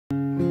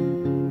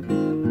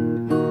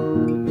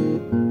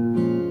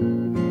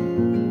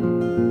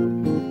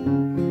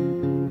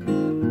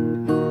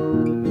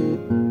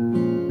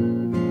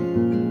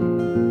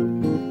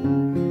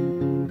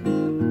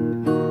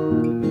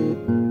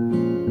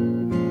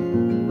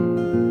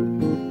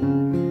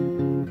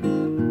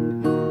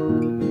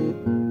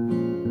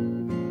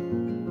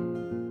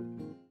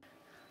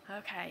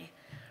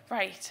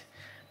Right.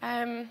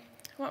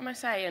 What am I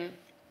saying?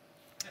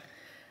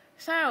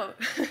 So,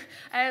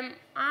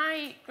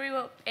 I grew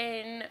up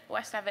in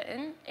West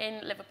Everton in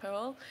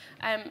Liverpool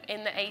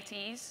in the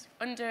 80s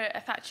under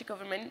a Thatcher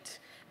government.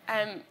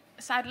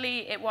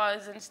 Sadly, it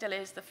was and still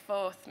is the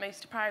 4th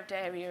most deprived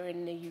area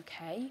in the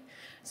UK.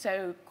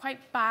 So quite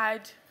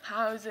bad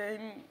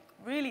housing,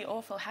 really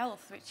awful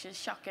health, which is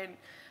shocking.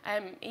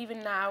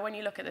 Even now, when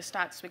you look at the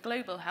stats with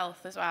global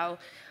health as well,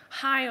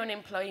 high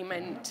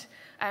unemployment,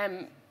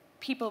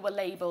 people were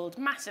labelled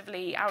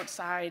massively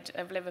outside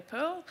of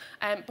Liverpool,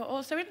 but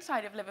also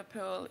inside of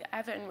Liverpool.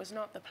 Everton was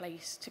not the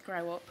place to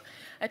grow up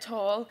at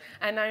all.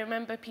 And I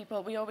remember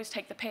we always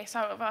take the piss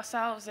out of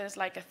ourselves as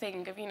like a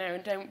thing of,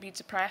 don't be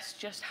depressed,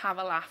 just have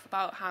a laugh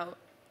about how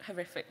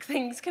horrific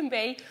things can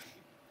be.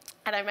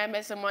 And I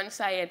remember someone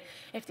saying,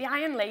 if the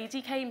Iron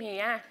Lady came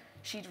here,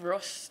 she'd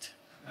rust.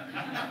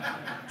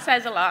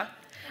 Says a lot.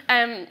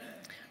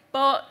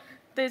 But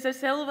there's a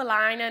silver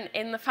lining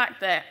in the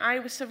fact that I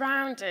was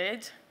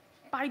surrounded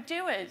by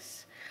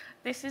doers.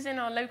 This is in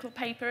our local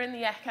paper in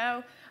the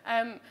Echo,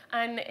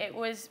 and it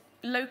was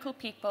local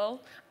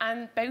people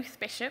and both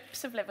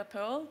bishops of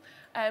Liverpool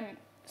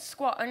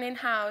squatting in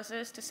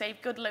houses to save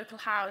good local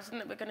housing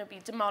that were going to be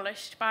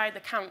demolished by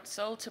the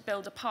council to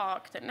build a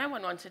park that no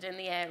one wanted in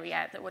the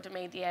area, that would have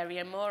made the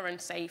area more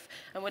unsafe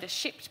and would have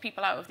shipped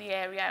people out of the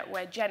area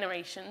where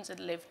generations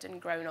had lived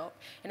and grown up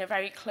in a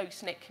very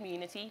close-knit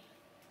community.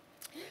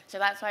 So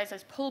that's why it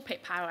says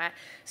pulpit power.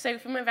 So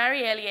from a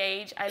very early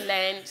age, I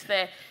learned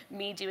that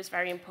media was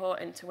very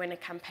important to win a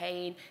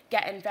campaign,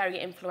 getting very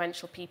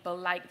influential people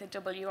like the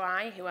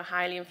WI, who are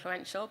highly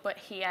influential, but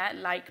here,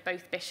 like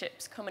both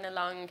bishops, coming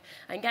along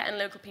and getting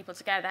local people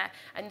together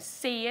and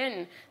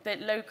seeing that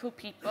local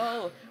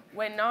people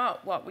were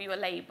not what we were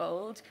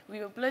labelled. We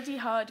were bloody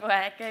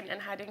hard-working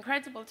and had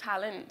incredible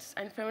talents.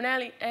 And from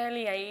an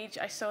early age,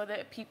 I saw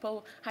that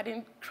people had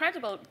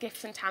incredible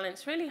gifts and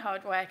talents, really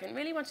hard-working,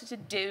 really wanted to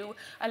do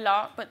a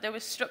lot, but there were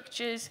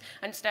structures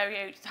and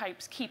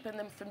stereotypes keeping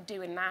them from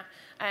doing that,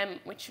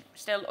 which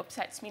still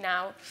upsets me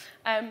now.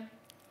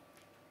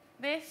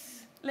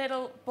 This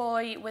little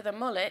boy with a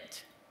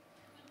mullet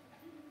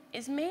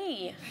is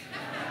me.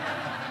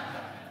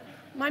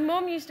 My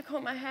mum used to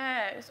cut my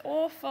hair. It was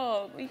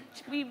awful.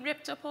 We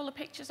ripped up all the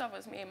pictures of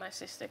us, me and my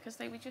sister, because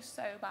they were just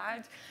so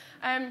bad.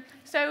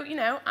 So,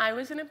 I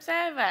was an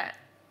observer,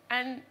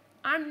 and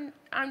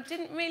I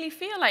didn't really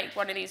feel like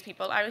one of these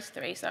people. I was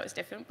 3, so that was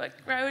different, but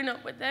growing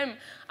up with them,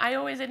 I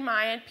always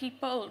admired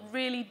people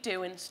really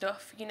doing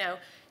stuff,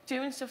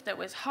 doing stuff that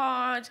was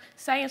hard,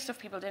 saying stuff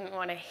people didn't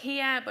want to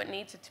hear but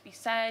needed to be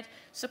said,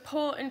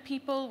 supporting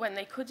people when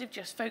they could have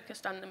just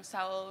focused on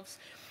themselves.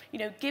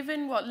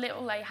 Given what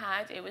little I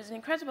had, it was an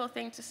incredible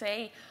thing to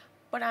say,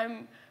 but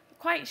I'm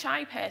quite a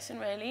shy person,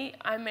 really.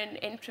 I'm an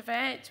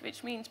introvert,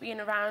 which means being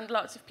around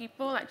lots of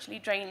people actually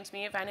drains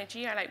me of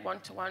energy. I like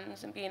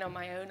one-to-ones and being on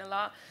my own a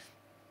lot.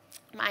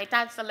 My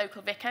dad's the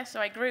local vicar,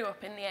 so I grew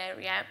up in the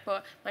area,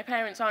 but my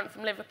parents aren't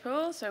from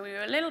Liverpool, so we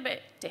were a little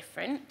bit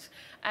different.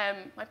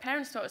 My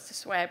parents taught us to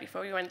swear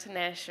before we went to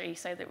nursery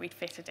so that we'd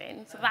fit it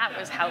in, so that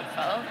was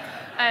helpful.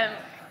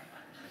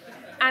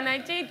 And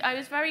I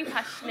was very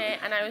passionate,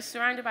 and I was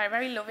surrounded by a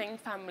very loving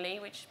family,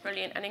 which is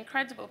brilliant, and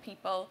incredible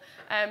people,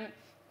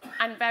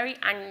 and very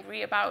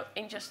angry about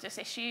injustice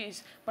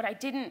issues, but I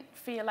didn't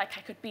feel like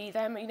I could be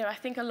them. I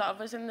think a lot of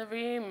us in the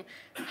room,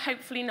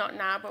 hopefully not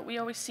now, but we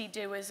always see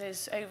doers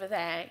as over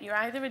there. You're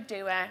either a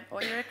doer,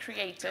 or you're a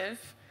creative,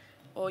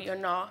 or you're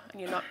not, and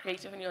you're not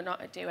creative, and you're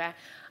not a doer.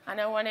 And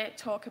I want to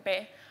talk a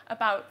bit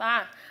about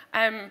that.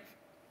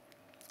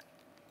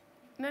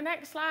 The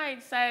next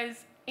slide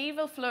says,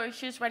 evil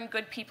flourishes when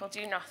good people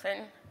do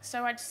nothing.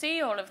 So I'd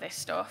see all of this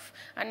stuff,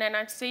 and then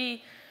I'd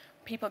see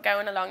people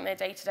going along their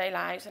day-to-day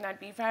lives, and I'd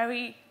be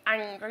very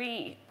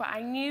angry, but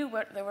I knew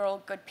they were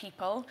all good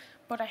people,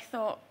 but I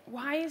thought,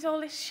 why is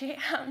all this shit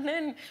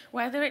happening?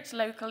 Whether it's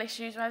local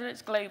issues, whether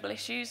it's global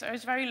issues. I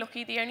was very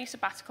lucky. The only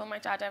sabbatical my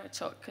dad ever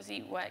took, because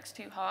he works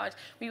too hard.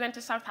 We went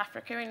to South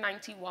Africa in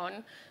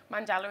 '91.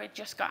 Mandela had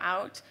just got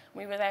out.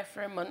 We were there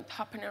for a month,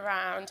 hopping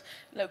around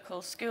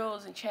local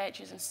schools and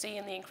churches and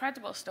seeing the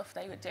incredible stuff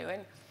they were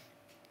doing.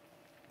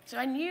 So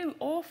I knew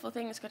awful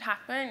things could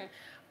happen,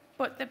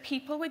 but the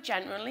people were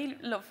generally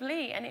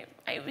lovely, and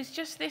it was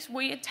just this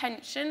weird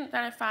tension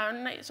that I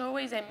found, that it's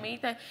always in me,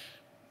 that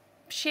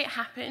shit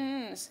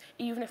happens,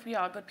 even if we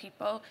are good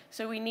people,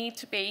 so we need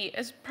to be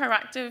as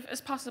proactive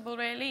as possible,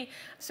 really.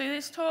 So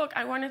this talk,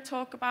 I want to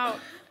talk about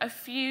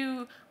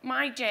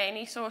my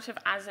journey sort of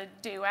as a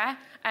doer.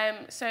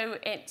 So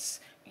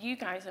you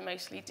guys are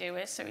mostly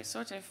doers, so it's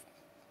sort of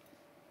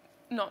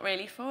not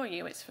really for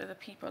you, it's for the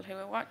people who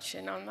are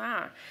watching on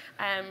that.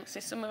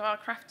 So some of our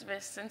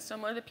craftivists and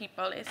some other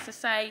people, is to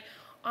say,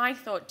 I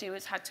thought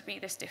doers had to be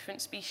this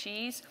different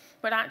species,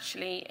 but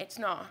actually it's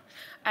not.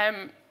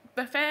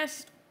 The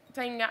first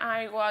thing that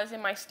I was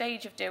in my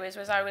stage of doers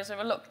was I was a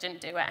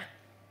reluctant doer.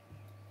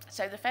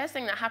 So the first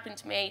thing that happened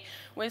to me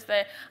was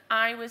that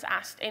I was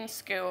asked in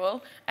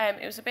school,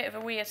 it was a bit of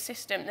a weird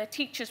system, the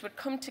teachers would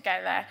come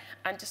together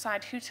and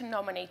decide who to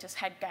nominate as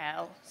head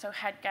girl. So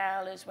head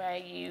girl is where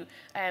you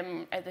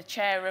are the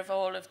chair of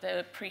all of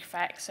the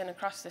prefects and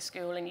across the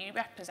school, and you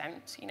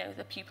represent, you know,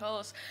 the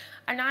pupils.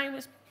 And I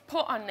was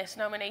put on this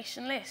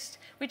nomination list,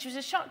 which was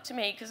a shock to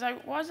me because I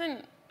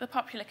wasn't the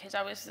popular kids.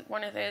 I was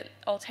one of the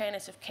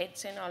alternative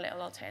kids in our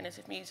little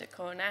alternative music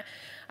corner.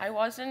 I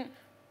wasn't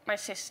my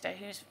sister,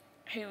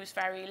 who was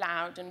very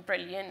loud and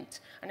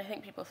brilliant, and I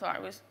think people thought I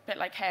was a bit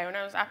like her, and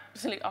I was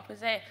absolute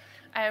opposite.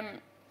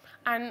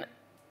 And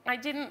I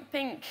didn't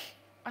think,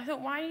 I thought,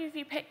 why have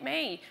you picked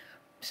me?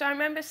 So I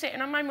remember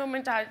sitting on my mum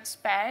and dad's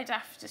bed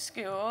after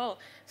school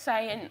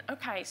saying,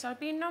 okay, so I've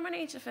been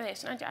nominated for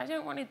this, and I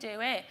don't want to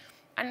do it,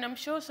 and I'm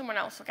sure someone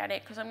else will get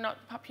it because I'm not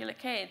the popular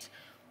kid.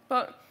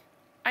 But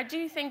I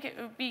do think it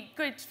would be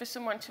good for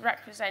someone to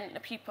represent the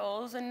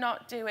pupils and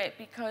not do it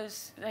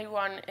because they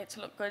want it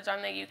to look good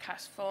on their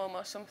UCAS form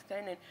or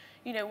something. And,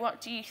 you know,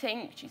 what do you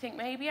think? Do you think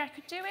maybe I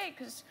could do it?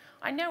 Because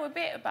I know a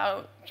bit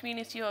about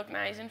community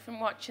organising from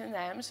watching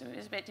them, so it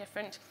was a bit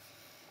different.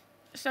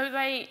 So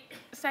they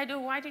said, oh,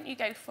 why didn't you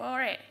go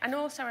for it? And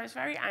also I was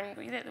very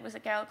angry that there was a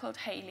girl called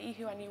Hayley,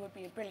 who I knew would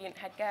be a brilliant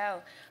head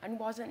girl, and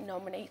wasn't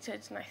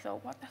nominated. And I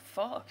thought, what the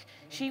fuck?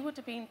 She would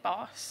have been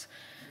boss.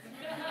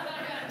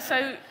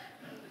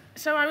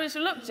 So I was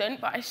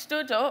reluctant, but I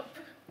stood up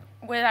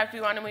with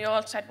everyone, and we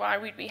all said why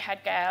we'd be head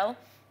girl.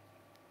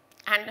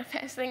 And the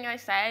first thing I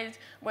said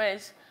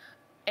was,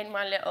 in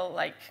my little,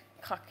 like,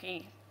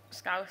 cocky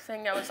scout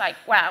thing, I was like,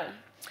 well,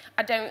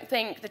 I don't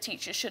think the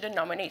teachers should have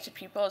nominated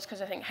pupils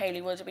because I think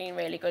Hayley would have been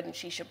really good and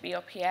she should be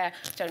up here.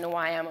 Don't know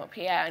why I'm up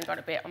here, and got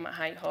a bit on my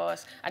high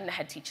horse. And the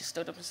head teacher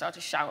stood up and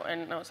started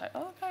shouting, and I was like,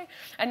 oh, okay.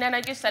 And then I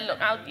just said, look,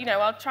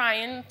 I'll try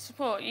and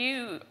support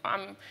you.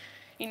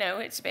 You know,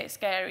 it's a bit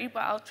scary, but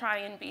I'll try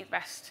and be the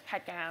best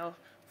head girl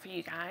for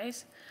you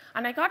guys.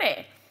 And I got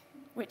it,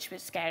 which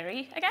was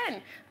scary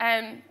again.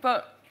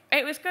 But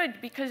it was good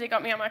because it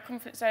got me out of my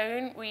comfort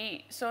zone.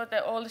 We saw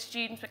that all the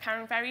students were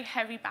carrying very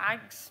heavy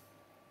bags.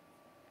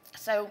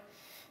 So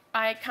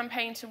I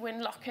campaigned to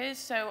win lockers.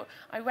 So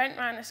I went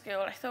around the school.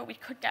 I thought we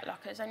could get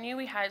lockers. I knew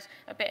we had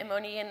a bit of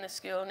money in the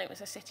school, and it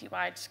was a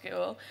citywide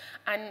school.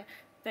 And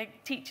the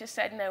teacher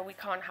said, no, we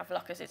can't have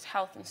lockers. It's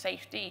health and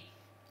safety.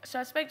 So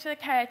I spoke to the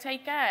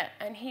caretaker,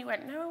 and he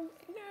went, no,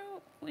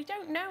 we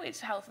don't know it's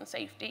health and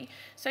safety.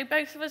 So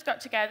both of us got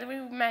together,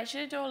 we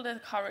measured all the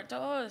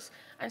corridors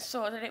and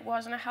saw that it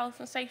wasn't a health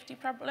and safety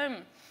problem.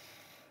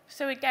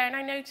 So again,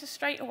 I noticed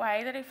straight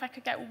away that if I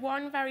could get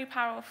one very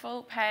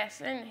powerful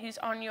person who's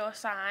on your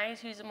side,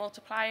 who's a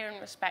multiplier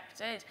and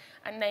respected,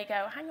 and they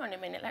go, hang on a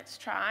minute, let's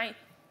try.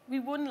 We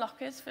won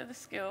lockers for the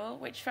school,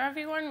 which for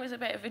everyone was a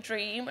bit of a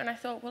dream, and I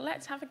thought, well,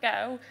 let's have a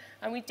go,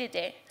 and we did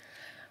it.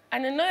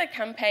 And another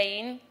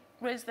campaign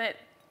was that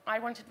I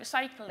wanted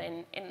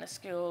recycling in the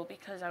school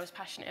because I was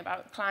passionate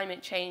about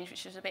climate change,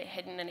 which was a bit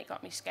hidden, and it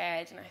got me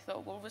scared. And I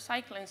thought, well,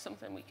 recycling is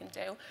something we can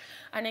do.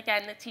 And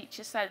again, the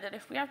teacher said that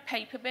if we have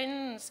paper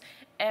bins,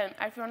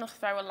 everyone will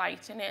throw a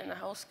light in it and the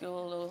whole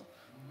school will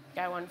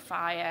go on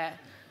fire.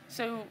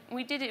 So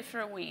we did it for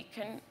a week,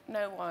 and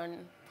no one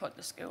put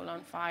the school on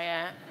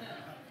fire.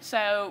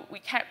 So we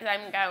kept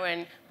them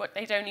going, but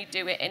they'd only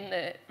do it in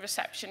the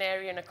reception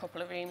area in a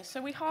couple of rooms.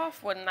 So we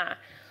half won that.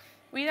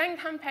 We then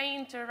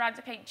campaigned to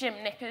eradicate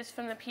gym knickers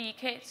from the PE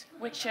kit,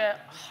 which are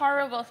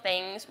horrible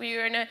things. We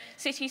were in a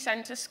city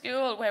centre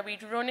school where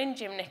we'd run in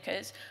gym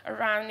knickers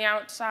around the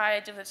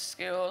outside of the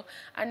school,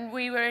 and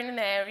we were in an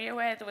area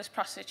where there was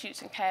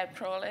prostitutes and curb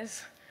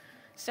crawlers.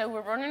 So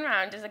we're running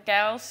around as a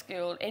girls'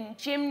 school in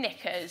gym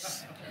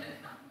knickers.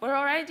 We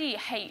already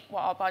hate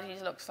what our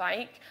bodies looks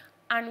like,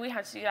 and we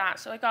had to do that.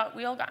 So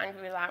we all got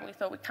angry with that, and we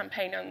thought we'd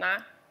campaign on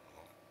that.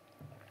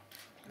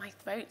 My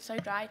throat's so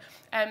dry.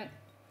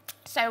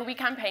 So we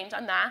campaigned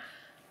on that.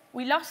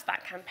 We lost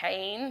that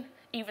campaign,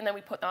 even though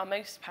we put our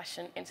most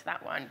passion into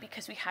that one,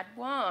 because we had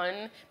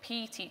one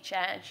PE teacher,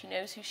 and she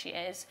knows who she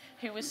is,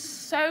 who was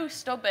so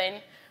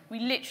stubborn, we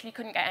literally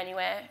couldn't get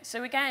anywhere.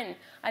 So again,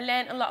 I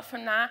learned a lot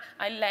from that.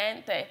 I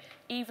learned that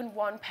even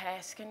one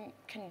person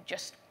can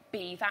just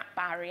be that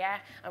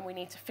barrier, and we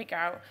need to figure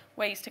out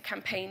ways to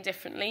campaign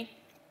differently.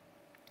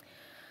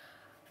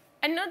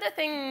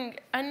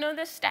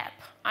 Another step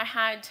I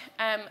had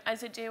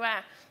as a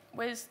doer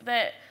was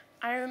that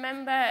I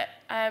remember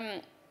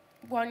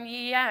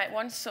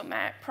one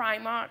summer,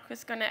 Primark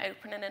was going to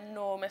open an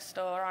enormous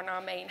store on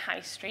our main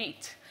high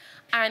street.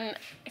 And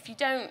if you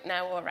don't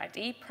know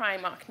already,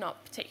 Primark,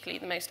 not particularly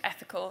the most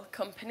ethical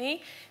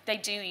company. They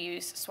do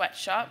use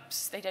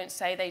sweatshops. They don't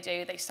say they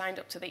do. They signed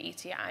up to the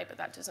ETI, but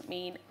that doesn't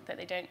mean that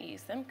they don't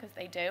use them, because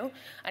they do.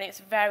 And it's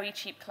very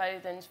cheap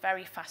clothing, it's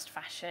very fast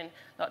fashion,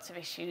 lots of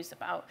issues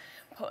about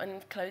putting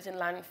clothes in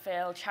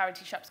landfill.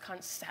 Charity shops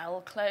can't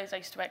sell clothes. I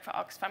used to work for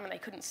Oxfam, and they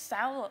couldn't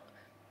sell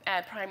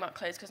Primark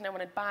clothes because no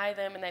one would buy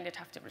them, and then they'd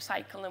have to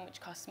recycle them, which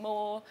costs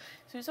more.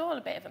 So it was all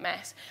a bit of a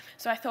mess.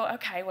 So I thought,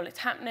 okay, well, it's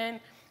happening.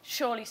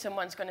 Surely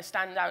someone's going to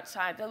stand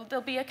outside.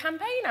 There'll be a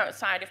campaign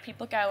outside of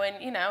people going,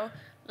 you know,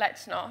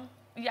 let's not.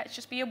 Let's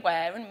just be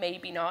aware and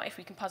maybe not, if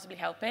we can possibly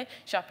help it,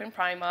 shop in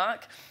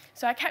Primark.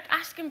 So I kept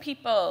asking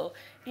people,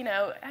 you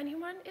know,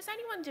 is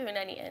anyone doing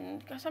anything?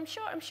 Because I'm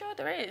sure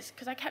there is,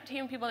 because I kept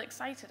hearing people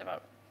excited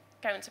about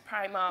going to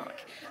Primark,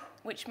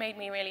 which made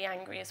me really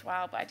angry as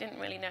well, but I didn't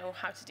really know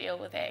how to deal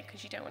with it,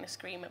 because you don't want to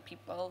scream at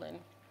people and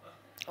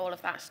all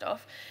of that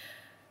stuff.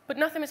 But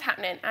nothing was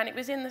happening, and it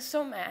was in the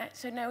summer,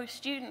 so no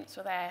students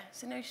were there,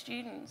 so no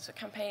students were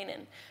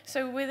campaigning.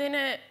 So with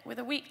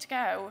a week to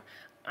go,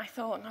 I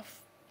thought, no,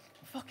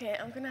 fuck it,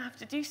 I'm going to have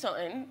to do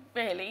something,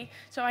 really.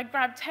 So I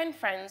grabbed 10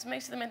 friends,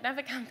 most of them had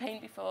never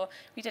campaigned before.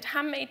 We did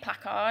handmade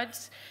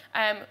placards,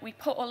 we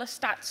put all the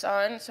stats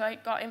on, so I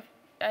got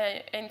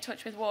in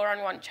touch with War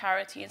on Want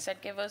charity and said,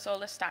 give us all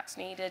the stats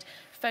needed.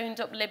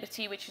 Phoned up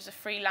Liberty, which is a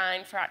free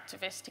line for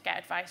activists to get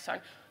advice on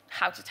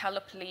how to tell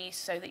the police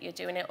so that you're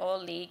doing it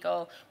all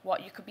legal,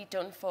 what you could be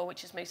done for,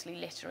 which is mostly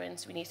littering,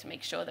 so we need to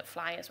make sure that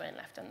flyers weren't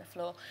left on the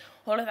floor,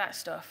 all of that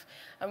stuff.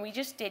 And we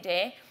just did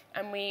it,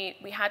 and we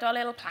had our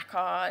little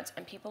placards,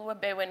 and people were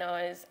booing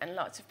us, and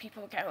lots of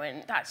people were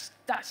going, that's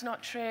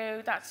not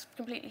true, that's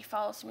completely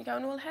false. And we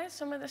going, well, here's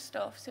some of the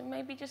stuff, so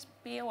maybe just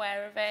be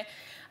aware of it.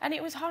 And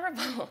it was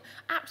horrible,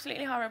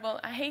 absolutely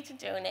horrible. I hated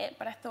doing it,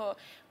 but I thought,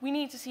 we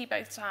need to see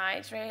both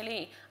sides,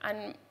 really.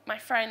 And my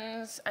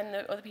friends and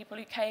the other people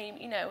who came,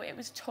 you know, it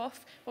was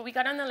tough, but we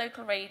got on the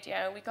local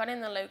radio, we got in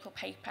the local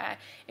paper.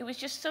 It was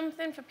just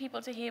something for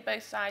people to hear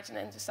both sides and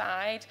then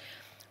decide.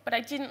 But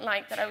I didn't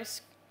like that I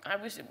was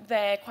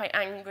there quite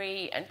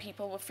angry and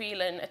people were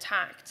feeling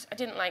attacked. I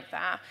didn't like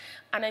that.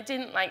 And I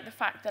didn't like the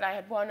fact that I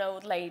had one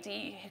old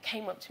lady who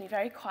came up to me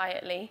very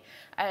quietly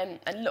and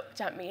looked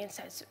at me and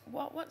says,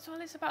 what's all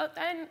this about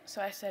then?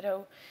 So I said,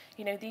 oh,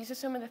 you know, these are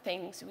some of the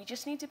things. We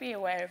just need to be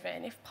aware of it.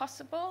 And if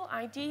possible,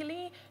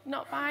 ideally,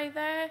 not buy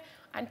there,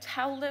 and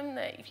tell them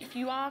that if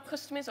you are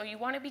customers or you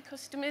want to be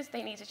customers,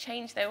 they need to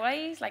change their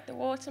ways, like the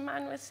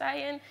waterman was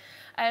saying.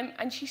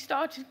 And she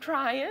started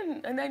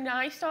crying, and then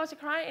I started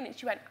crying, and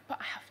she went, but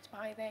I have to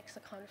buy there because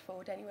I can't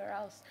afford anywhere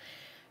else.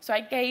 So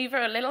I gave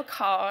her a little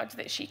card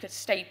that she could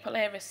staple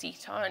her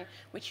receipt on,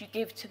 which you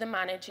give to the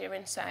manager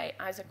and say,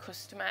 as a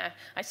customer,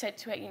 I said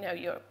to her, you know,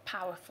 you're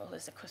powerful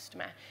as a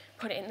customer.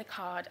 Put it in the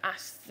card,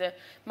 ask the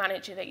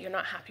manager that you're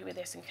not happy with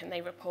this and can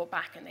they report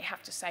back, and they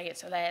have to say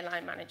it's a line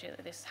manager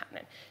that this is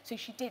happening. So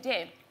she did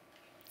it.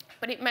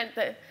 But it meant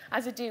that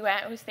as a doer,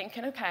 I was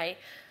thinking, okay,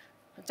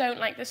 I don't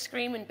like the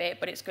screaming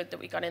bit, but it's good that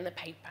we got in the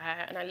paper,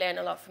 and I learned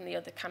a lot from the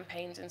other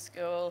campaigns in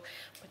school,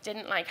 but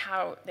didn't like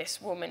how this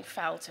woman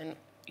felt, and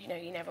you know,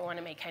 you never want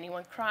to make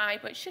anyone cry,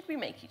 but should we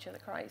make each other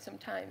cry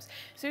sometimes?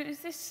 So it was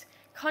this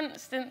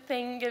constant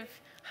thing of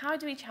how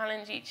do we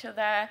challenge each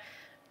other,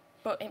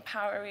 but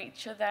empower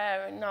each other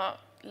and not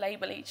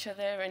label each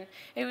other, and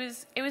it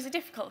was a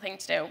difficult thing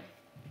to do.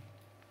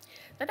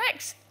 The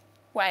next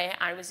way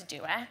I was a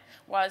doer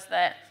was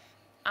that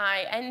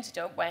I ended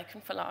up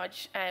working for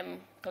large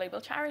global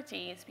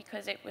charities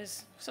because it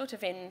was sort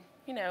of in,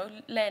 you know,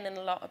 learning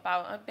a lot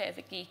about, a bit of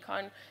a geek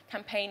on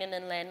campaigning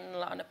and learning a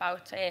lot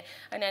about it,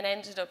 and then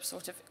ended up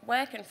sort of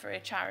working for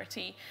a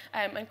charity,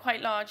 and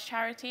quite large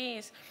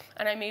charities.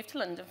 And I moved to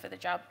London for the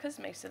job because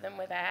most of them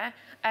were there.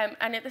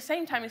 And at the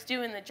same time as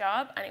doing the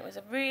job, and it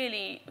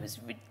was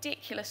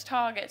ridiculous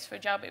targets for a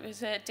job. It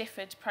was a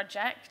DFID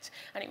project,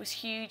 and it was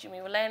huge, and we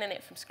were learning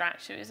it from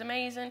scratch. So it was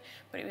amazing,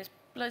 but it was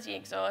bloody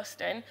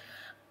exhausting.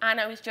 And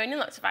I was joining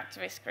lots of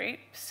activist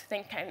groups,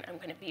 thinking I'm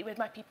going to be with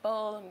my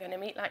people, I'm going to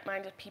meet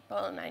like-minded people,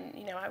 and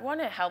I want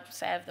to help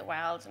serve the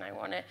world, and I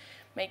want to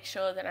make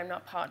sure that I'm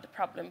not part of the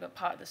problem, but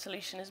part of the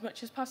solution as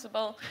much as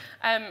possible.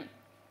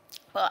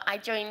 But I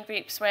joined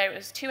groups where it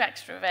was too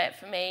extrovert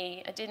for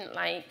me. I didn't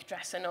like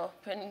dressing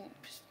up and,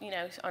 you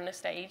know, on a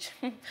stage.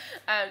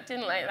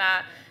 Didn't like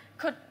that.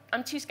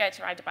 I'm too scared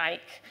to ride a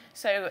bike.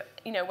 So,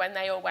 you know, when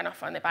they all went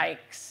off on their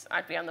bikes,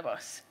 I'd be on the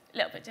bus. A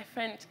little bit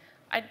different.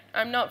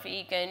 I'm not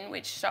vegan,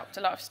 which stopped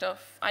a lot of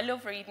stuff. I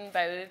love reading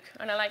Vogue,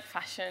 and I like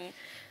fashion.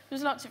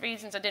 There's lots of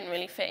reasons I didn't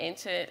really fit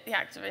into the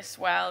activist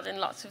world, and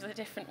lots of the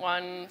different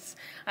ones.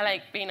 I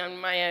like being on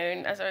my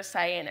own, as I was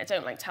saying. I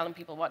don't like telling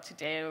people what to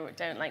do,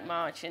 don't like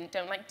marching,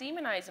 don't like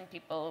demonizing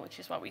people, which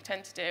is what we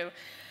tend to do.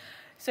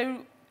 So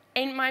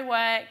in my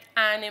work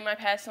and in my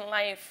personal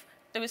life,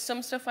 there was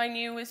some stuff I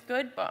knew was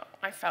good, but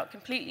I felt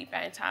completely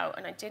burnt out,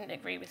 and I didn't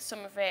agree with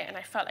some of it, and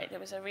I felt like there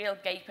was a real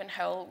gaping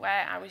hole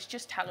where I was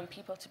just telling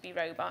people to be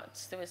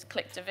robots. There was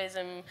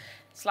clicktivism,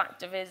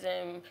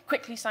 slacktivism,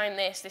 quickly sign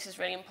this is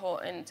really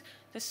important.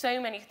 There's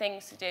so many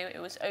things to do, it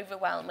was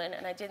overwhelming,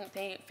 and I didn't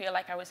feel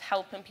like I was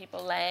helping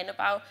people learn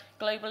about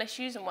global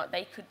issues and what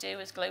they could do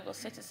as global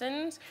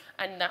citizens,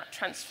 and that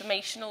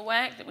transformational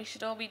work that we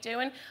should all be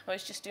doing. I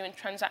was just doing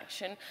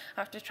transaction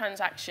after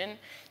transaction.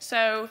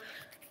 So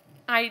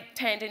I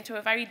turned into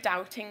a very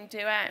doubting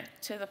doer,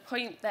 to the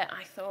point that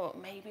I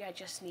thought maybe I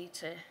just need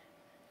to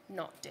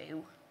not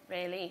do,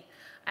 really.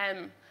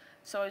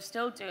 So I was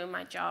still doing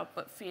my job,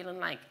 but feeling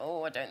like,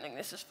 oh, I don't think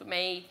this is for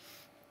me.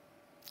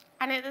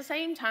 And at the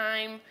same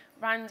time,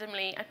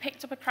 randomly, I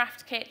picked up a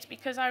craft kit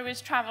because I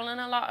was traveling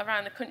a lot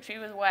around the country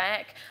with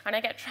work, and I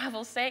get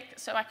travel sick,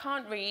 so I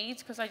can't read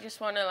because I just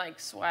want to like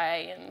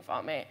sway and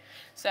vomit.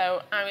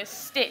 So I was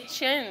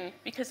stitching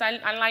because I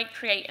like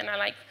creating, I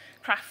like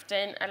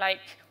crafting, I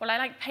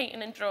like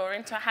painting and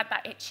drawing, so I had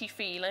that itchy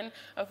feeling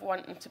of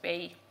wanting to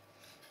be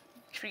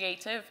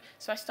creative.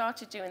 So I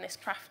started doing this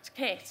craft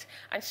kit,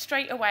 and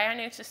straight away I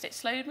noticed it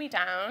slowed me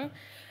down.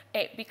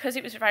 Because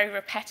it was very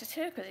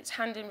repetitive, because it's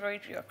hand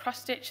embroidery or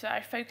cross stitch that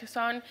I focus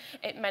on,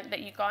 it meant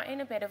that you got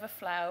in a bit of a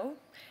flow.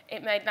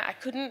 It meant that I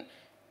couldn't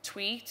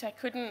tweet, I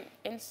couldn't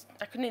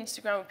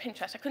Instagram or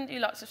Pinterest, I couldn't do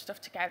lots of stuff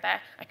together.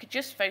 I could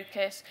just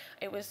focus.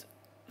 It was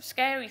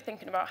scary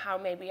thinking about how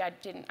maybe I'd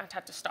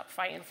had to stop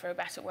fighting for a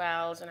better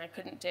world and I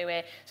couldn't do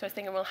it. So I was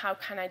thinking, well, how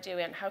can I do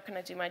it and how can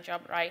I do my job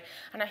right?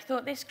 And I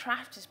thought, this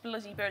craft is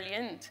bloody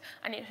brilliant,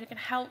 and if it can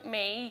help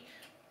me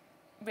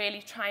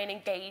really try and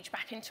engage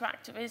back into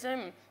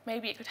activism,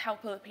 maybe it could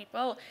help other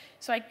people.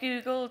 So I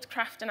Googled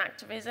craft and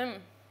activism,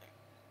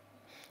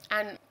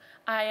 and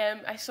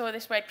I saw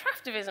this word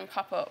craftivism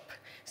pop up.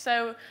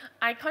 So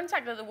I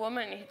contacted the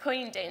woman who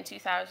coined it in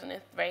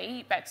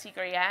 2003, Betsy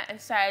Greer, and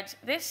said,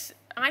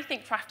 I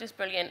think craft is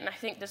brilliant, and I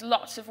think there's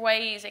lots of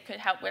ways it could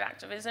help with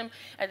activism.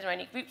 Are there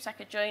any groups I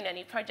could join,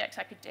 any projects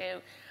I could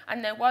do?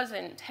 And there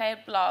wasn't. Her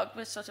blog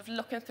was sort of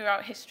looking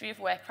throughout history of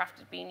where craft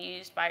had been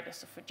used by the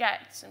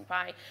suffragettes and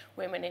by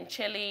women in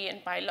Chile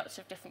and by lots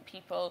of different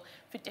people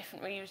for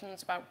different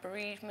reasons, about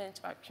bereavement,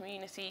 about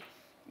community,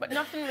 but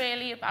nothing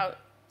really about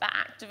the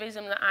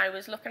activism that I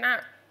was looking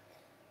at.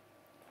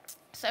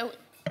 So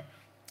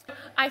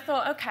I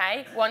thought,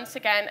 okay, once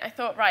again, I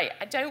thought, right,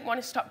 I don't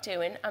want to stop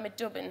doing. I'm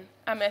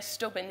a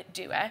stubborn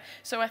doer.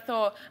 So I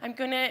thought, I'm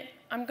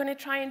gonna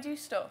try and do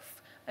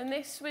stuff. And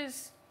this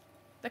was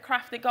the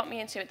craft that got me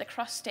into it, the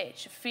cross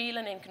stitch, of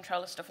feeling in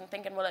control of stuff and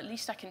thinking, well, at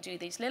least I can do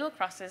these little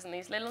crosses and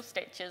these little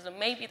stitches, and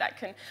maybe I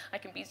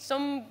can be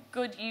some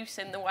good use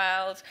in the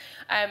world.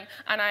 And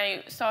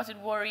I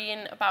started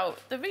worrying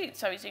about the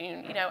roots I was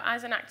doing. You know,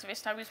 as an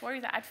activist, I was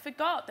worried that I'd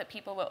forgot that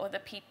people were other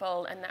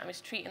people and that I was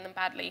treating them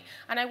badly.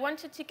 And I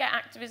wanted to get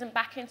activism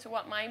back into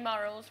what my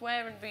morals were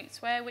and roots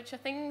were, which are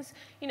things,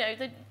 you know,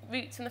 the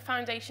roots and the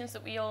foundations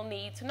that we all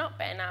need to not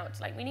burn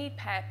out. Like, we need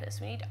purpose,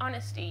 we need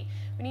honesty,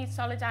 we need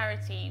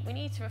solidarity, we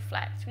need to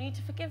reflect, we need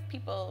to forgive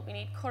people, we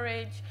need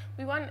courage,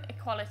 we want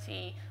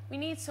equality, we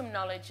need some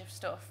knowledge of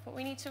stuff, but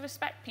we need to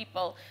respect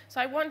people. So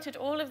I wanted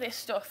all of this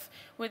stuff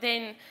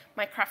within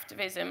my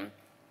craftivism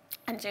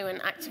and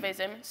doing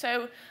activism.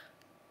 So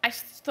I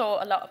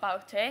thought a lot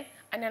about it,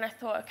 and then I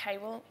thought, okay,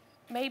 well,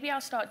 maybe I'll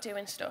start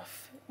doing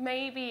stuff.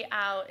 Maybe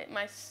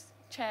my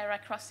chair I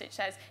cross-stitch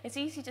says, it's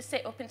easy to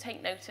sit up and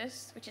take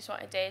notice, which is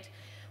what I did.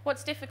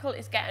 What's difficult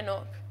is getting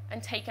up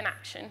and taking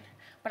action.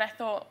 But I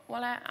thought,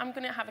 well, I'm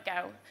going to have a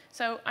go.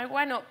 So I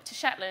went up to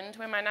Shetland,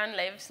 where my nan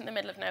lives, in the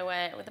middle of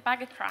nowhere, with a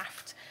bag of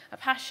craft, a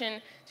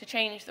passion to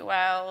change the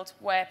world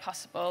where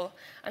possible,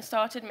 and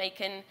started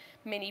making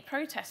mini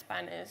protest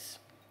banners,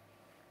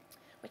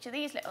 which are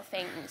these little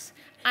things.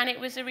 And it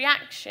was a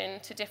reaction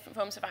to different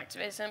forms of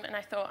activism, and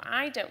I thought,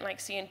 I don't like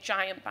seeing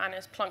giant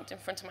banners plonked in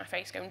front of my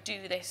face going,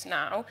 do this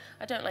now.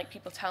 I don't like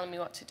people telling me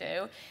what to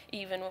do,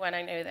 even when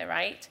I know they're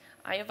right.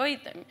 I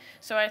avoid them.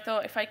 So I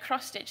thought, if I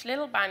cross-stitch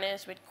little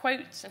banners with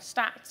quotes and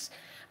stats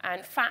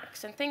and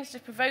facts and things to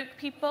provoke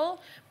people,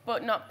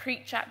 but not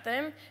preach at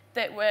them,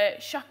 that were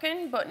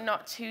shocking, but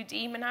not too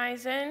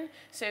demonizing.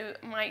 So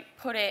might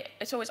put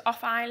it's always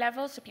off eye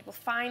level, so people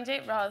find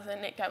it, rather than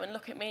it going,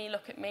 look at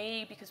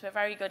me, because we're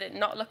very good at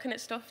not looking at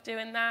stuff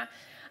doing that.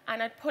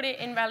 And I'd put it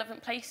in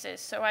relevant places.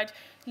 So I'd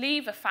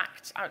leave a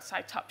fact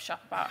outside Topshop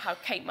about how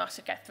Kate Moss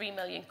would get 3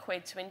 million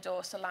quid to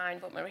endorse a line,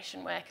 but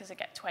Mauritian workers would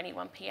get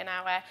 21p an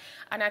hour.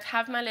 And I'd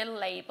have my little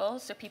label,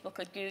 so people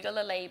could Google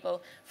a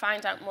label,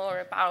 find out more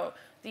about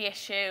the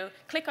issue,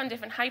 click on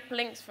different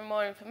hyperlinks for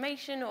more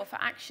information or for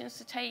actions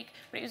to take,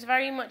 but it was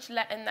very much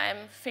letting them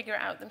figure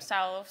it out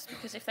themselves,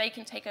 because if they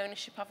can take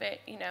ownership of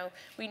it, you know,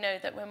 we know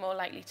that we're more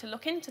likely to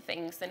look into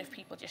things than if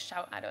people just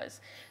shout at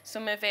us.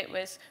 Some of it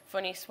was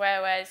funny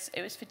swear words,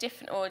 it was for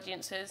different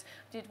audiences.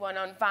 I did one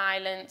on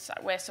violence,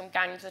 where some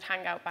gangs would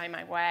hang out by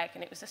my work,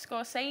 and it was a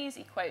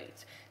Scorsese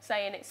quote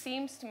saying, it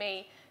seems to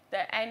me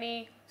that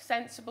any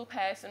sensible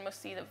person must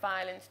see that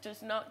violence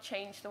does not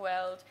change the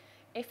world.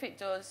 If it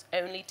does,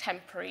 only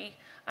temporary.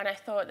 And I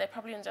thought they're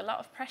probably under a lot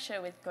of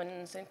pressure with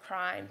guns and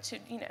crime to,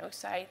 you know,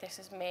 say, this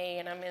is me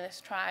and I'm in this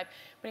tribe.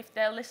 But if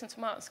they'll listen to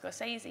Martin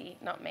Scorsese,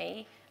 not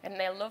me, and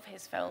they'll love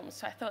his films.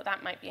 So I thought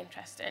that might be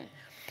interesting.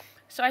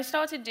 So I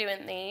started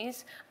doing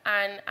these,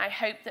 and I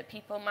hope that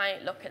people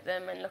might look at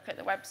them and look at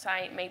the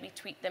website, maybe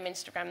tweet them,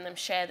 Instagram them,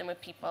 share them with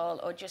people,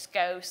 or just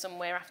go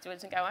somewhere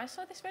afterwards and go, I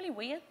saw this really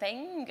weird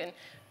thing, and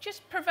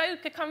just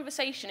provoke a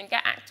conversation and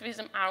get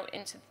activism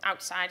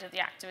outside of the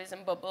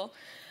activism bubble.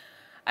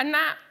 And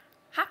that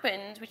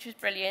happened, which was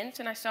brilliant,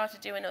 and I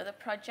started doing other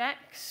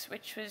projects,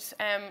 which was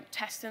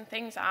testing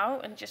things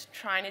out and just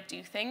trying to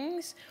do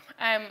things,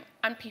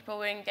 and people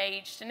were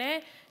engaged in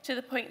it, to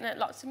the point that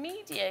lots of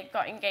media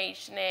got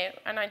engaged in it,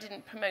 and I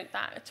didn't promote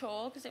that at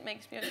all because it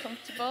makes me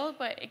uncomfortable,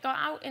 but it got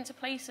out into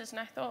places, and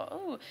I thought,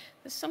 oh,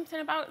 there's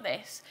something about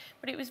this.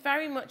 But it was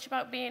very much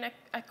about being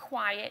a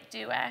quiet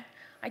doer.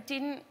 I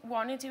didn't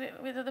want to do it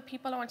with other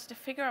people. I wanted to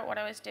figure out what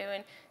I was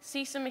doing,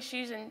 see some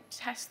issues and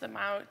test them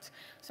out.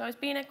 So I was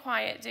being a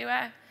quiet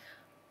doer.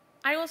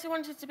 I also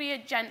wanted to be a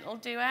gentle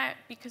doer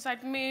because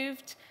I'd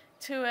moved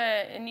to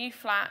a new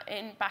flat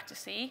in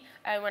Battersea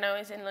when I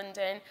was in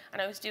London,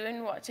 and I was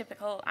doing what a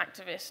typical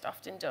activist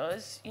often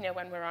does. You know,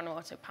 when we're on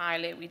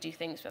autopilot, we do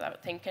things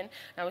without thinking.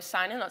 And I was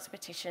signing lots of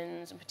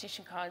petitions and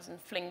petition cards and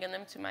flinging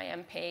them to my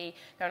MP,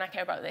 going, I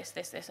care about this,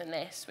 this, this, and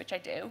this, which I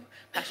do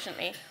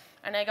passionately.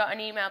 And I got an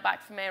email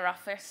back from their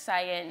office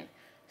saying,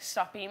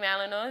 stop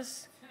emailing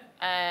us.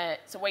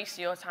 It's a waste of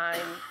your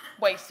time,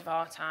 waste of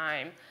our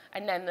time.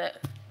 And then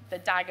the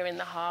dagger in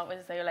the heart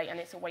was, they were like,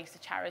 and it's a waste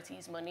of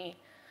charities' money.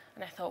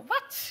 And I thought,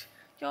 what?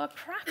 You're a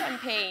crap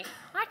MP.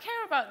 I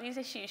care about these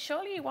issues.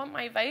 Surely you want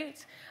my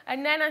vote?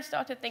 And then I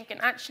started thinking,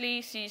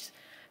 actually, she's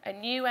a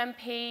new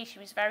MP. She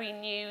was very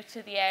new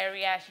to the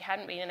area. She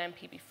hadn't been an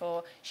MP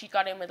before. She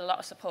got in with a lot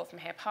of support from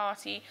her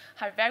party,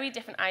 had very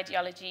different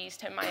ideologies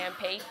to my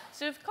MP.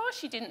 So, of course,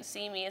 she didn't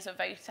see me as a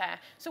voter.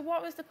 So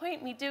what was the point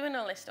of me doing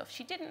all this stuff?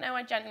 She didn't know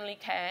I genuinely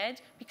cared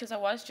because I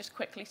was just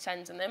quickly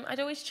sending them. I'd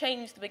always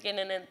change the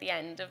beginning and the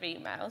end of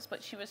emails,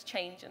 but she was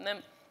changing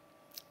them.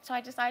 So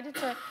I decided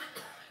to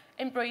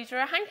embroider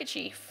a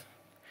handkerchief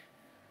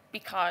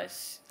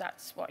because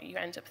that's what you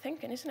end up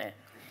thinking, isn't it?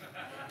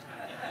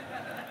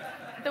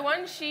 The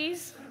one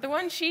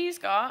she's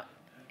got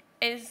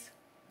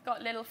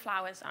little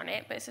flowers on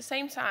it, but it's the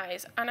same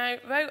size. And I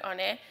wrote on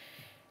it,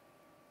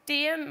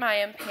 Dear my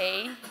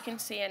MP, you can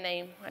see her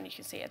name and you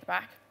can see it at the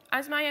back.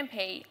 As my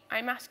MP,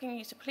 I'm asking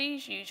you to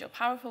please use your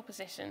powerful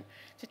position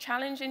to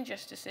challenge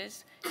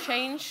injustices,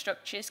 change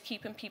structures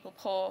keeping people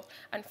poor,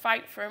 and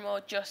fight for a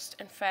more just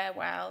and fair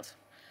world.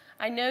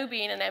 I know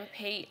being an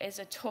MP is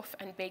a tough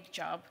and big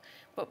job,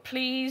 but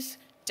please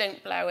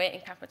don't blow it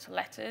in capital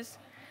letters.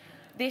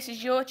 This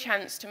is your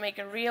chance to make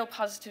a real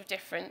positive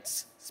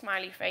difference,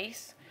 smiley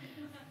face.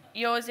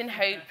 Yours in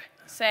hope,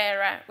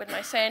 Sarah, with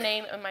my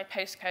surname and my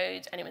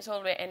postcode, and it was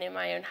all written in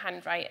my own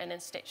handwriting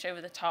and stitched over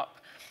the top.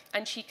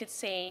 And she could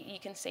see, you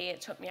can see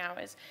it took me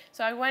hours.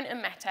 So I went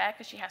and met her,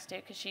 because she has to,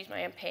 because she's my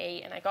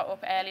MP, and I got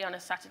up early on a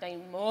Saturday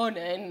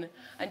morning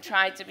and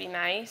tried to be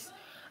nice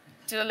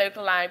to the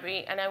local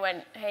library, and I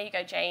went, here you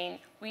go, Jane,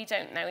 we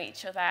don't know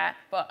each other,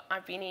 but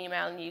I've been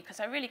emailing you because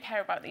I really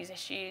care about these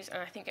issues,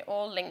 and I think it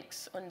all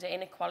links under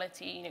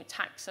inequality, you know,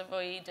 tax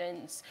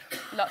avoidance,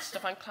 lots of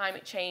stuff on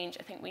climate change.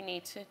 I think we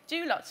need to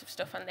do lots of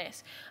stuff on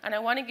this, and I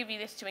want to give you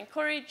this to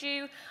encourage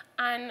you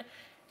and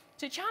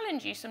to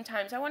challenge you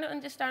sometimes. I want to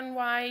understand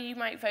why you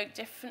might vote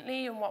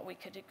differently and what we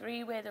could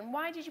agree with, and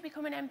why did you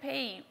become an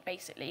MP,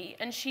 basically.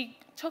 And she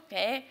took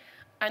it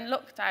and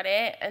looked at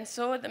it and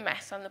saw the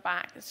mess on the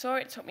back, and saw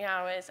it took me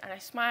hours, and I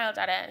smiled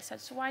at it and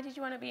said, so why did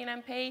you want to be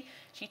an MP?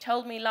 She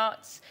told me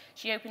lots.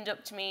 She opened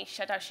up to me. She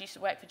said how she used to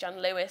work for John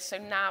Lewis, so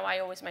now I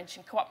always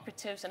mention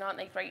cooperatives, and aren't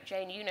they great,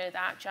 Jane? You know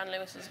that. John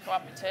Lewis is a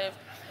cooperative.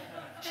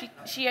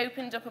 She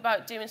opened up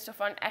about doing stuff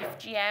on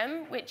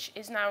FGM, which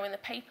is now in the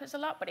papers a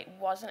lot, but it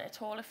wasn't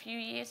at all a few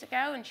years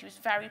ago, and she was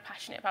very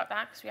passionate about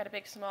that because we had a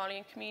big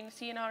Somalian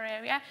community in our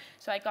area.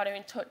 So I got her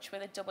in touch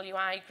with a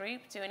WI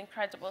group doing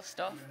incredible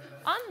stuff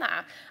on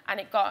that, and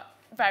it got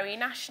very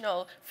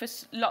national for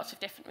lots of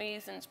different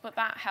reasons, but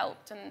that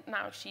helped, and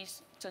now she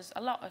does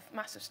a lot of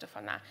massive stuff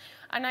on that.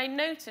 And I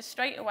noticed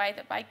straight away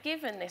that by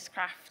giving this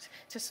craft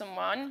to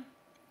someone,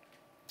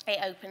 it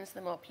opens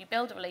them up. You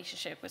build a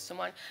relationship with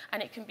someone,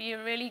 and it can be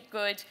a really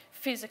good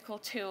physical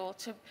tool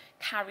to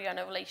carry on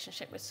a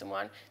relationship with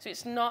someone. So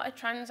it's not a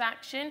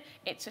transaction,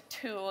 it's a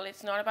tool.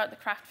 It's not about the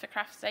craft for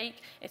craft's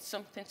sake. It's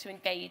something to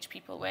engage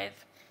people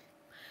with.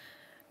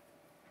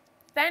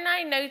 Then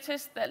I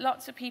noticed that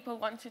lots of people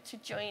wanted to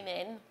join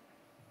in,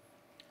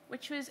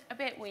 which was a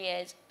bit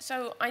weird.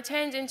 So I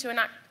turned into an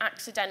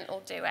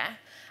accidental doer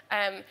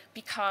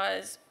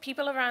because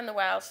people around the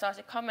world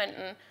started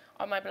commenting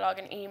on my blog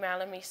and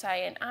emailing me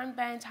saying, I'm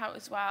burnt out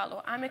as well,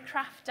 or I'm a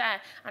crafter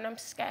and I'm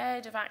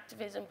scared of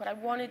activism, but I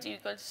want to do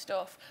good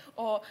stuff,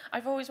 or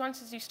I've always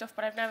wanted to do stuff,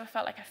 but I've never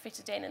felt like I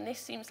fitted in, and this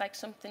seems like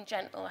something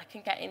gentle I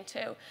can get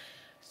into.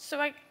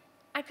 So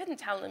I couldn't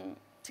tell them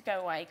to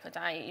go away, could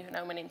I, even though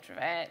I'm an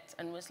introvert,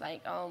 and was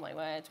like, oh my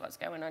word, what's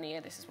going on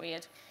here? This is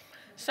weird.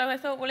 So I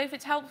thought, well, if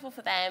it's helpful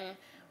for them,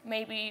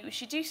 maybe we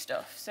should do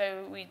stuff.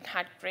 So we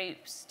had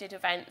groups, did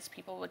events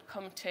people would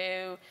come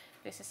to.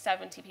 This is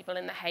 70 people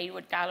in the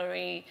Hayward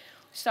Gallery.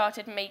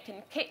 started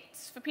making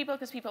kits for people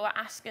because people were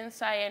asking,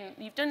 saying,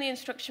 you've done the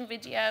instruction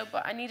video,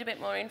 but I need a bit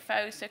more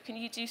info, so can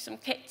you do some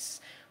kits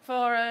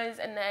for us?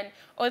 And then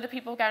other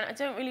people going, I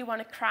don't really want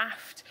to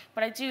craft,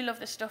 but I do love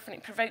the stuff and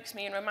it provokes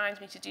me and reminds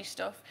me to do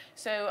stuff.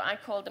 So I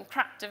called them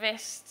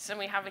craftivists, and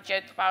we have a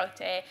joke about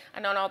it.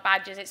 And on our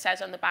badges, it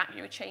says on the back,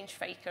 you're a change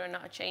faker and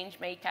not a change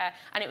maker.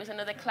 And it was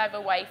another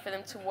clever way for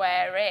them to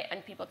wear it.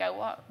 And people go,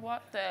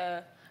 what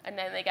the... And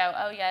then they go,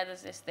 oh, yeah,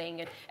 there's this thing.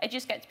 And it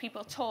just gets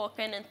people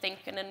talking and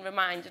thinking and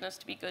reminding us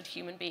to be good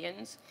human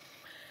beings.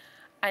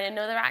 And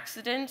another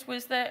accident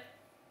was that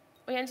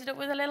we ended up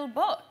with a little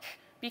book,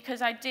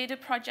 because I did a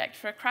project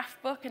for a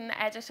craft book, and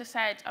the editor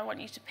said, I want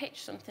you to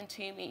pitch something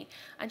to me.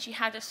 And she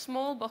had a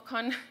small book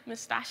on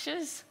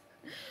moustaches,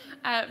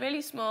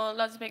 really small,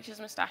 lots of pictures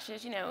of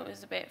moustaches. You know, it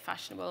was a bit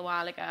fashionable a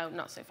while ago,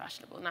 not so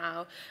fashionable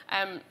now.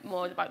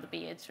 More about the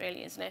beards,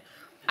 really, isn't it?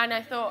 And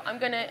I thought, I'm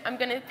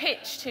gonna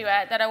pitch to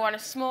her that I want a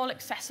small,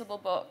 accessible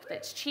book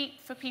that's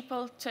cheap for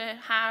people to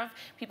have.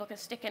 People can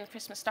stick in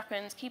Christmas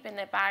stockings, keep in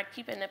their bag,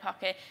 keep in their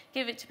pocket,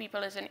 give it to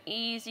people as an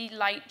easy,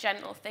 light,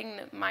 gentle thing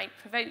that might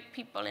provoke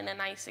people in a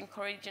nice,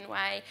 encouraging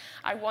way.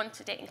 I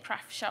wanted it in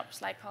craft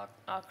shops like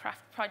our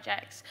craft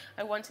projects.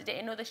 I wanted it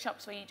in other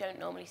shops where you don't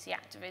normally see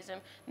activism,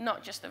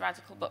 not just the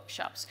radical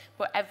bookshops,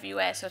 but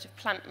everywhere, sort of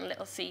planting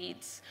little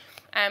seeds.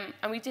 And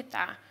we did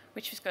that,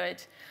 which was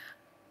good.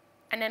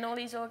 And then all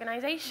these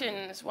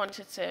organisations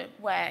wanted to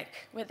work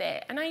with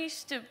it. And I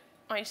used to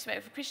work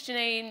for Christian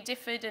Aid,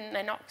 DFID, and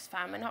then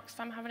Oxfam. And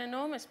Oxfam have an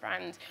enormous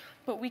brand.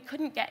 But we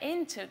couldn't get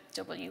into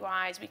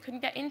WIs. We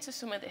couldn't get into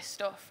some of this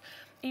stuff,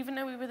 even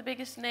though we were the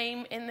biggest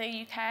name in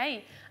the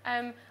UK.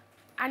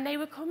 And they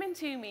were coming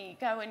to me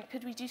going,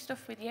 could we do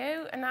stuff with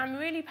you? And I'm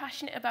really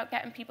passionate about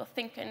getting people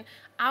thinking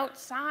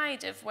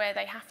outside of where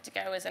they have to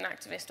go as an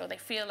activist or they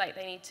feel like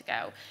they need to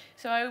go.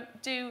 So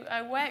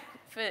I work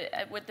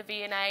with the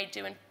V&A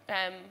doing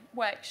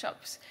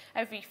workshops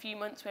every few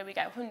months where we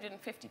get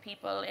 150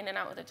 people in and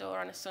out of the door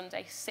on a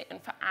Sunday, sitting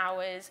for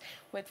hours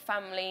with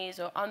families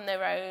or on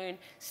their own,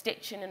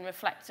 stitching and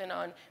reflecting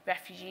on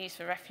refugees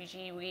for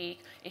Refugee Week,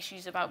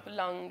 issues about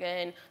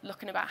belonging,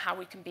 looking about how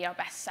we can be our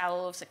best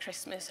selves at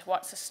Christmas,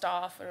 what's a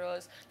star for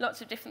us,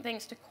 lots of different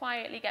things to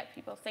quietly get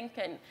people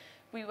thinking.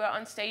 We were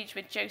on stage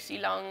with Josie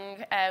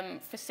Long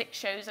for 6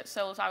 shows at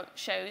Sold Out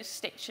shows,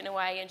 stitching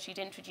away, and she'd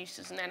introduce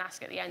us and then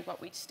ask at the end what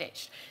we'd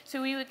stitched.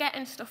 So we were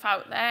getting stuff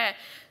out there.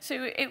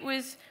 So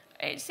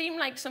it seemed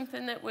like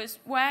something that was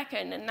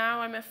working, and now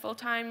I'm a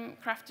full-time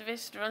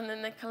craftivist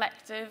running the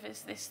collective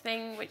is this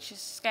thing which is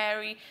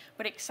scary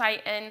but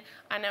exciting,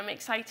 and I'm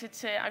excited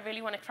I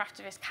really want a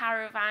craftivist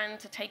caravan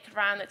to take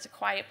around that's a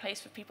quiet place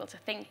for people to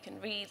think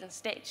and read and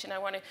stitch, and I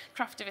want a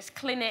craftivist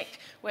clinic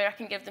where I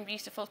can give them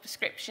beautiful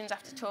prescriptions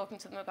after talking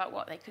to them about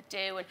what they could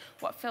do and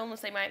what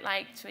films they might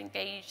like to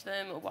engage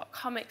them, or what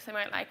comics they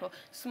might like, or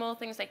small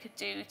things they could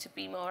do to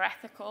be more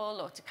ethical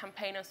or to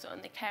campaign on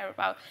something they care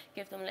about,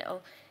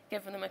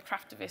 giving them a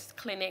craftivist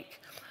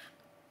clinic.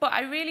 But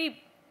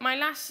my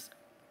last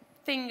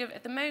thing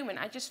at the moment,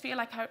 I just feel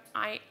like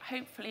I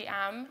hopefully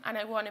am, and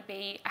I want to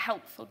be a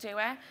helpful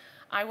doer.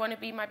 I want to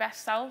be my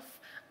best self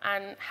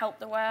and help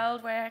the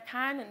world where I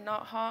can and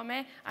not harm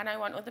it, and I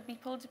want other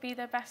people to be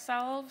their best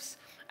selves.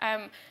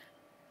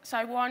 So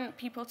I want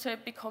people to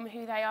become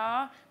who they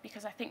are,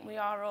 because I think we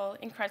are all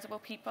incredible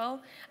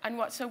people. And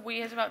what's so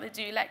weird about the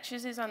Do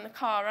lectures is on the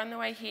car on the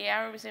way here,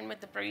 I was in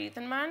with the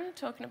breathing man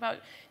talking about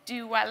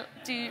be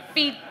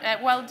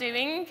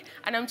well-doing.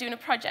 And I'm doing a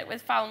project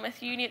with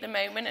Falmouth Uni at the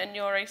moment and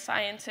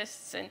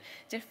neuroscientists and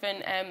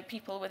different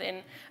people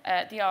within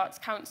the Arts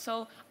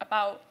Council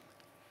about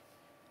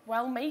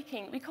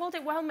well-making. We called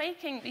it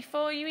well-making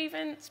before you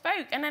even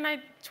spoke. And then I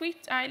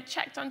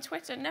checked on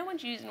Twitter, no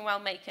one's using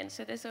well-making,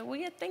 so there's a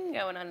weird thing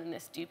going on in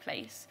this Do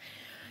place.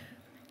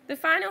 The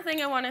final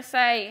thing I want to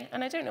say,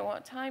 and I don't know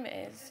what time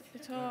it is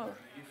at all.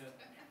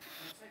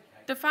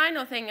 The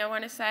final thing I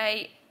want to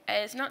say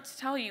is not to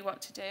tell you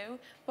what to do,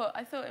 but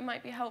I thought it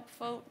might be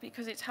helpful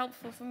because it's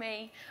helpful for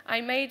me.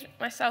 I made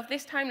myself,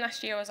 this time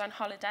last year I was on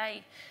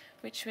holiday,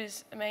 which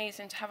was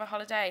amazing to have a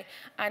holiday.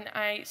 And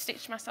I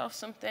stitched myself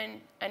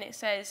something, and it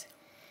says,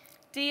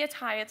 "Dear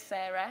tired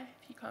Sarah,"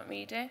 if you can't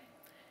read it,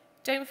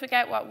 "don't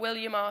forget what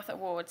William Arthur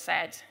Ward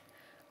said.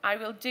 I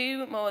will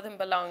do more than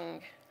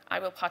belong. I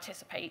will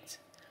participate.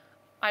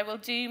 I will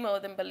do more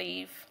than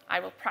believe. I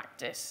will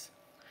practice.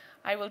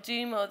 I will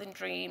do more than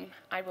dream.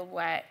 I will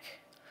work.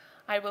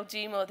 I will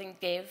do more than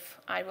give.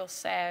 I will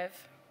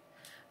serve.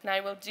 And I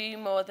will do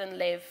more than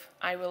live.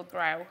 I will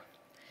grow.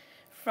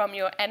 From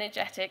your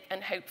energetic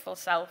and hopeful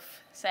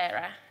self,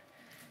 Sarah."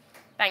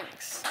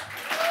 Thanks.